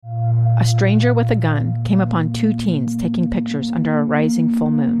a stranger with a gun came upon two teens taking pictures under a rising full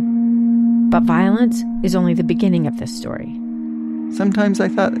moon. But violence is only the beginning of this story. Sometimes I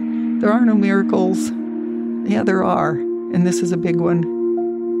thought, there are no miracles. Yeah, there are, and this is a big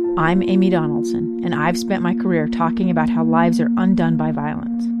one. I'm Amy Donaldson, and I've spent my career talking about how lives are undone by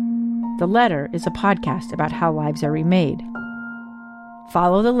violence. The Letter is a podcast about how lives are remade.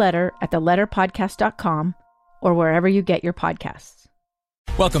 Follow The Letter at theletterpodcast.com or wherever you get your podcasts.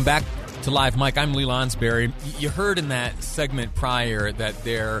 Welcome back to Live Mike. I'm Lee Lonsberry. You heard in that segment prior that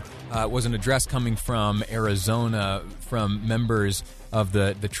there was an address coming from Arizona from members of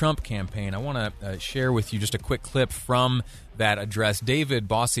the Trump campaign. I want to share with you just a quick clip from that address. David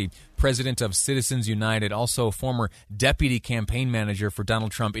Bossie, president of Citizens United, also former deputy campaign manager for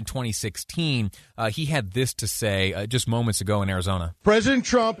Donald Trump in 2016, he had this to say just moments ago in Arizona. President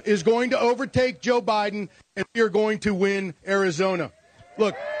Trump is going to overtake Joe Biden, and we are going to win Arizona.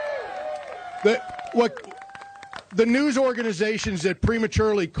 Look, the news organizations that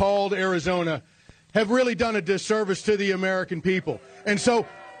prematurely called Arizona have really done a disservice to the American people. And so,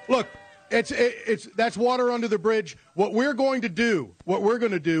 look, that's water under the bridge. What we're going to do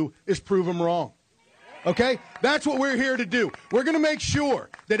is prove them wrong. Okay? That's what we're here to do. We're going to make sure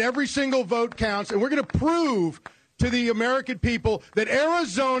that every single vote counts, and we're going to prove to the American people that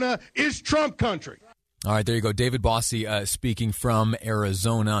Arizona is Trump country. All right, there you go. David Bossie speaking from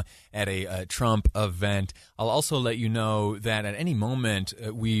Arizona at a Trump event. I'll also let you know that at any moment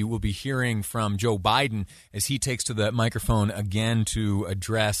we will be hearing from Joe Biden as he takes to the microphone again to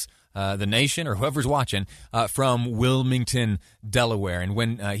address the nation or whoever's watching from Wilmington, Delaware. And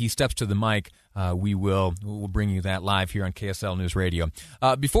when he steps to the mic, we'll bring you that live here on KSL News Radio.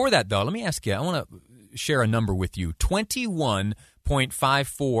 Before that, though, let me ask you, I want to share a number with you.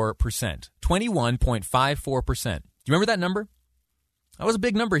 21.54%. 21.54%. Do you remember that number? That was a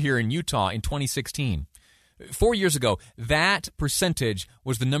big number here in Utah in 2016. 4 years ago, that percentage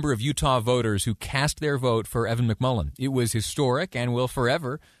was the number of Utah voters who cast their vote for Evan McMullin. It was historic and will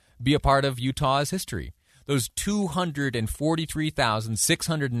forever be a part of Utah's history. Those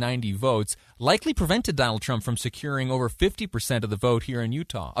 243,690 votes likely prevented Donald Trump from securing over 50% of the vote here in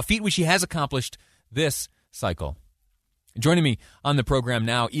Utah, a feat which he has accomplished this cycle. Joining me on the program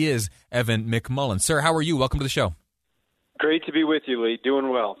now is Evan McMullin. Sir, how are you? Welcome to the show. Great to be with you, Lee. Doing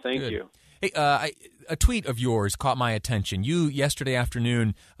well. Thank you. Hey, a tweet of yours caught my attention. You, yesterday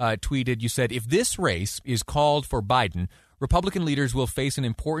afternoon, tweeted, you said, if this race is called for Biden, Republican leaders will face an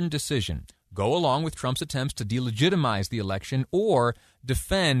important decision. Go along with Trump's attempts to delegitimize the election or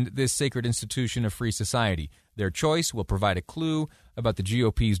defend this sacred institution of free society. Their choice will provide a clue about the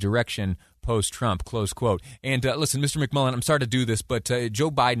GOP's direction post-Trump, close quote. And listen, Mr. McMullin, I'm sorry to do this, but Joe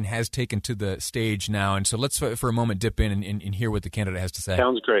Biden has taken to the stage now, and so let's for a moment dip in and hear what the candidate has to say.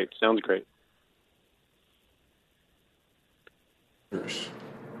 Sounds great.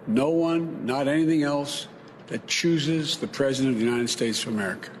 No one, not anything else, that chooses the President of the United States of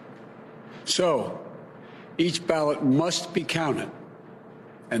America. So, each ballot must be counted.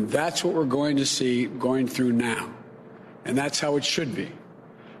 And that's what we're going to see going through now. And that's how it should be.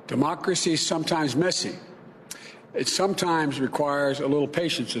 Democracy is sometimes messy. It sometimes requires a little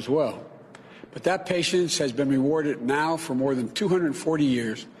patience as well. But that patience has been rewarded now for more than 240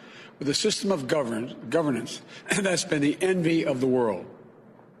 years with a system of governance that's been the envy of the world.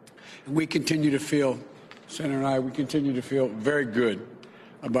 And we continue to feel, Senator and I, we continue to feel very good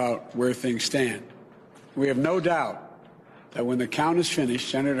about where things stand. We have no doubt that when the count is finished,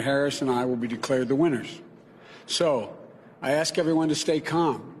 Senator Harris and I will be declared the winners. So I ask everyone to stay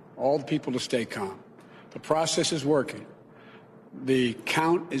calm, all the people to stay calm. The process is working. The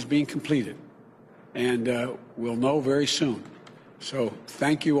count is being completed, and we'll know very soon. So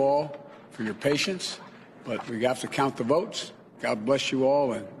thank you all for your patience, but we have to count the votes. God bless you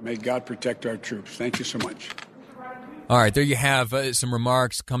all, and may God protect our troops. Thank you so much. All right, there you have some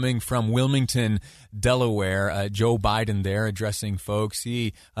remarks coming from Wilmington, Delaware. Joe Biden there addressing folks.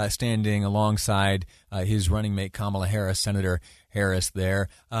 He standing alongside his running mate Kamala Harris, Senator Harris there.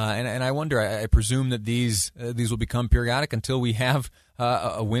 And I wonder, I presume that these will become periodic until we have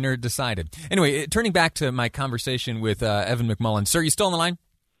a winner decided. Anyway, turning back to my conversation with Evan McMullin. Sir, you still on the line?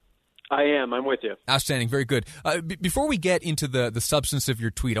 I am. I'm with you. Outstanding. Very good. Before we get into the substance of your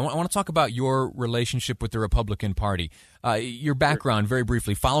tweet, I want to talk about your relationship with the Republican Party. Your background, very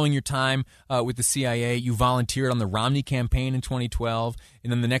briefly. Following your time with the CIA, you volunteered on the Romney campaign in 2012,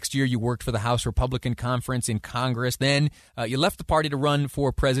 and then the next year you worked for the House Republican Conference in Congress. Then you left the party to run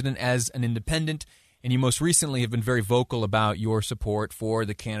for president as an independent, And you most recently have been very vocal about your support for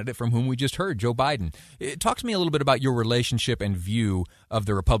the candidate from whom we just heard, Joe Biden. Talk to me a little bit about your relationship and view of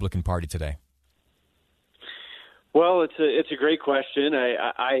the Republican Party today. Well, it's a great question.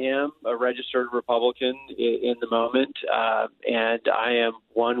 I am a registered Republican in the moment, and I am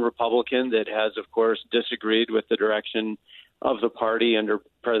one Republican that has, of course, disagreed with the direction of the party under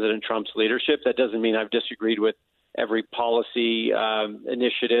President Trump's leadership. That doesn't mean I've disagreed with every policy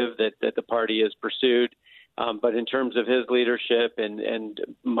initiative that the party has pursued. But in terms of his leadership and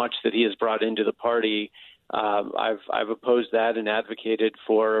much that he has brought into the party, I've opposed that and advocated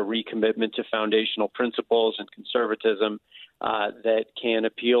for a recommitment to foundational principles and conservatism that can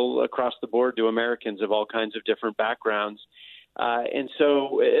appeal across the board to Americans of all kinds of different backgrounds. And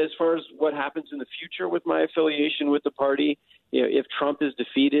so as far as what happens in the future with my affiliation with the party, if Trump is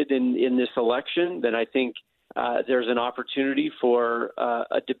defeated in this election, then I think there's an opportunity for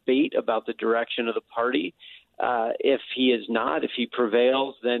a debate about the direction of the party. If he is not, if he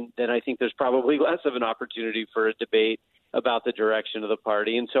prevails, then I think there's probably less of an opportunity for a debate about the direction of the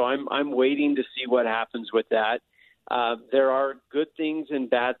party. And so I'm waiting to see what happens with that. There are good things and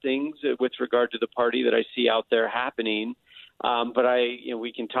bad things with regard to the party that I see out there happening. But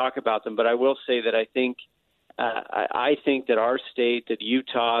we can talk about them. But I will say that I think that our state, that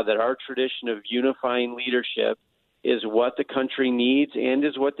Utah, that our tradition of unifying leadership is what the country needs and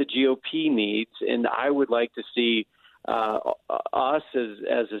is what the GOP needs. And I would like to see us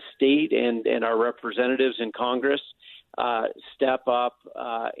as a state and our representatives in Congress step up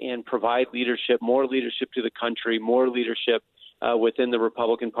and provide leadership, more leadership to the country, more leadership within the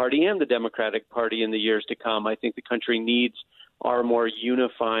Republican Party and the Democratic Party in the years to come. I think the country needs our more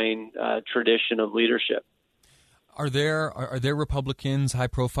unifying tradition of leadership. Are there Republicans,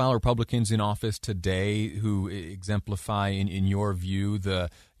 high-profile Republicans in office today who exemplify, in your view, the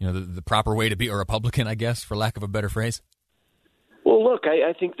proper way to be a Republican, I guess, for lack of a better phrase? Well, look,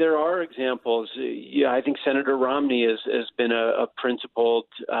 I think there are examples. I think Senator Romney has been a principled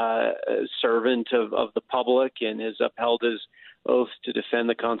servant of the public and has upheld his oath to defend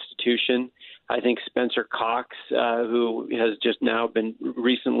the Constitution. I think Spencer Cox, who has just now been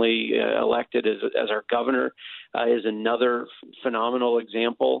recently elected as our governor, is another phenomenal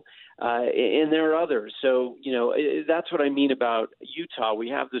example. And there are others. So, that's what I mean about Utah. We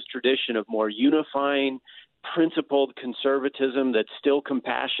have this tradition of more unifying, principled conservatism that's still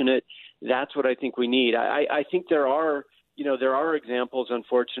compassionate. That's what I think we need. I think there are examples,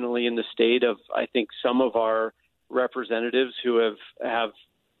 unfortunately, in the state of, I think, some of our representatives who have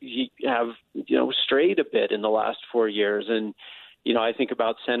strayed a bit in the last 4 years. And, I think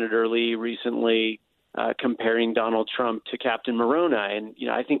about Senator Lee recently comparing Donald Trump to Captain Moroni. And,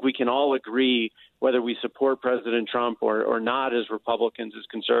 I think we can all agree, whether we support President Trump or not as Republicans, as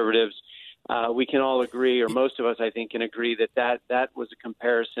conservatives, we can all agree, or most of us, I think, can agree that was a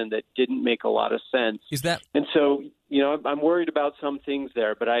comparison that didn't make a lot of sense. Is that? And so, I'm worried about some things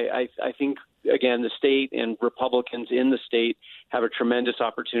there, but I think, again, the state and Republicans in the state have a tremendous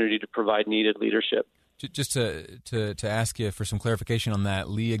opportunity to provide needed leadership. Just to ask you for some clarification on that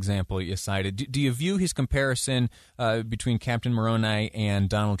Lee example you cited, do you view his comparison between Captain Moroni and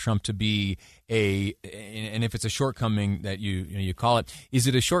Donald Trump to be and if it's a shortcoming that you call it, is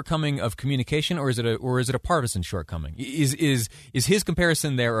it a shortcoming of communication or is it a partisan shortcoming? Is his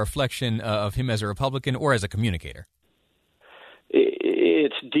comparison there a reflection of him as a Republican or as a communicator?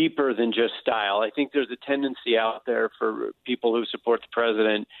 It's deeper than just style. I think there's a tendency out there for people who support the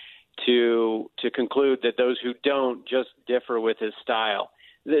president to conclude that those who don't just differ with his style.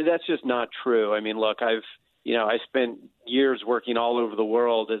 That's just not true. I mean, look, I spent years working all over the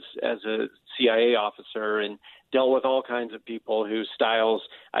world as a CIA officer and dealt with all kinds of people whose styles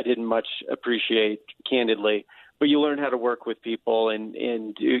I didn't much appreciate, candidly. But you learn how to work with people and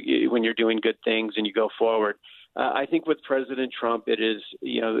when you're doing good things and you go forward. I think with President Trump, it is,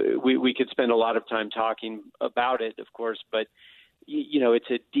 we could spend a lot of time talking about it, of course, but it's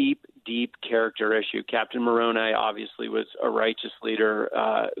a deep, deep character issue. Captain Moroni obviously was a righteous leader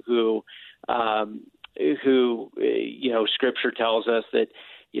who Scripture tells us that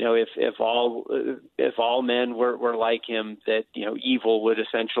if all men were like him, that evil would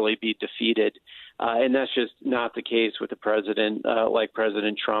essentially be defeated, and that's just not the case with a president like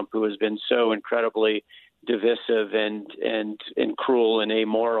President Trump, who has been so incredibly divisive and cruel and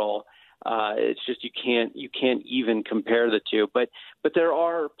amoral. It's just you can't even compare the two. But there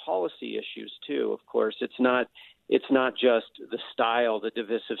are policy issues too. Of course, it's not just the style, the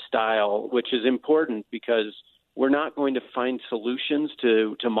divisive style, which is important because we're not going to find solutions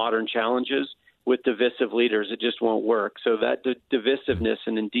to modern challenges with divisive leaders. It just won't work. So that divisiveness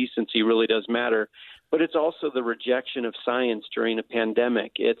and indecency really does matter. But it's also the rejection of science during a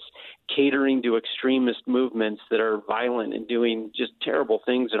pandemic. It's catering to extremist movements that are violent and doing just terrible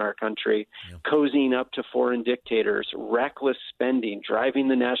things in our country, cozying up to foreign dictators, reckless spending, driving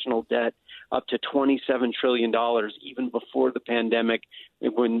the national debt up to $27 trillion even before the pandemic,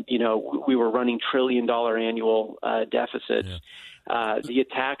 when we were running trillion-dollar annual deficits. The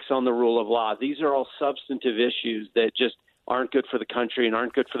attacks on the rule of law. These are all substantive issues that just aren't good for the country and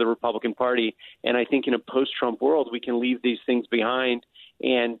aren't good for the Republican Party. And I think in a post-Trump world, we can leave these things behind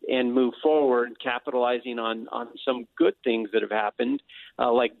and move forward, capitalizing on some good things that have happened,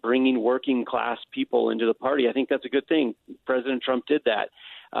 like bringing working class people into the party. I think that's a good thing. President Trump did that.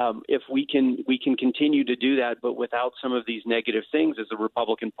 If we can continue to do that, but without some of these negative things as a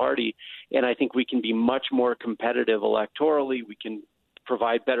Republican Party, and I think we can be much more competitive electorally. We can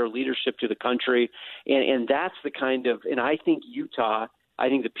provide better leadership to the country, and that's the kind of. And I think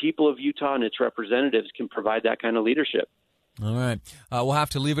the people of Utah and its representatives can provide that kind of leadership. All right. We'll have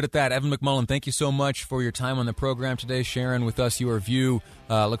to leave it at that. Evan McMullin, thank you so much for your time on the program today, sharing with us your view.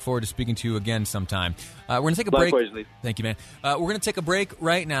 Look forward to speaking to you again sometime. We're going to take a break. Likewise, thank you, man. We're going to take a break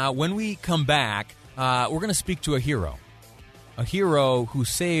right now. When we come back, we're going to speak to a hero who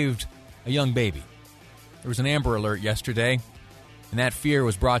saved a young baby. There was an Amber Alert yesterday, and that fear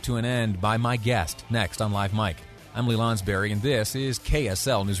was brought to an end by my guest next on Live Mike. I'm Lee Lonsberry, and this is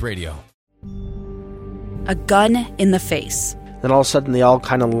KSL News Radio. A gun in the face. Then all of a sudden they all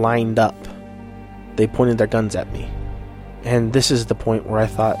kind of lined up. They pointed their guns at me. And this is the point where I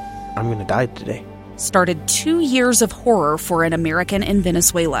thought, I'm going to die today. Started 2 years of horror for an American in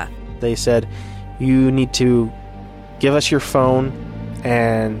Venezuela. They said, you need to give us your phone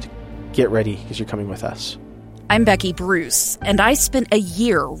and get ready because you're coming with us. I'm Becky Bruce, and I spent a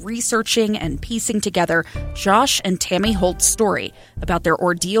year researching and piecing together Josh and Tammy Holt's story about their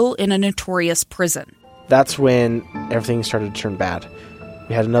ordeal in a notorious prison. That's when everything started to turn bad.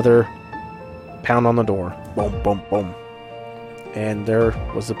 We had another pound on the door. Boom, boom, boom. And there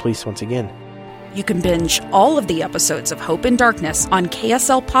was the police once again. You can binge all of the episodes of Hope in Darkness on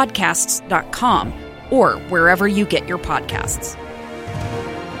KSLpodcasts.com or wherever you get your podcasts.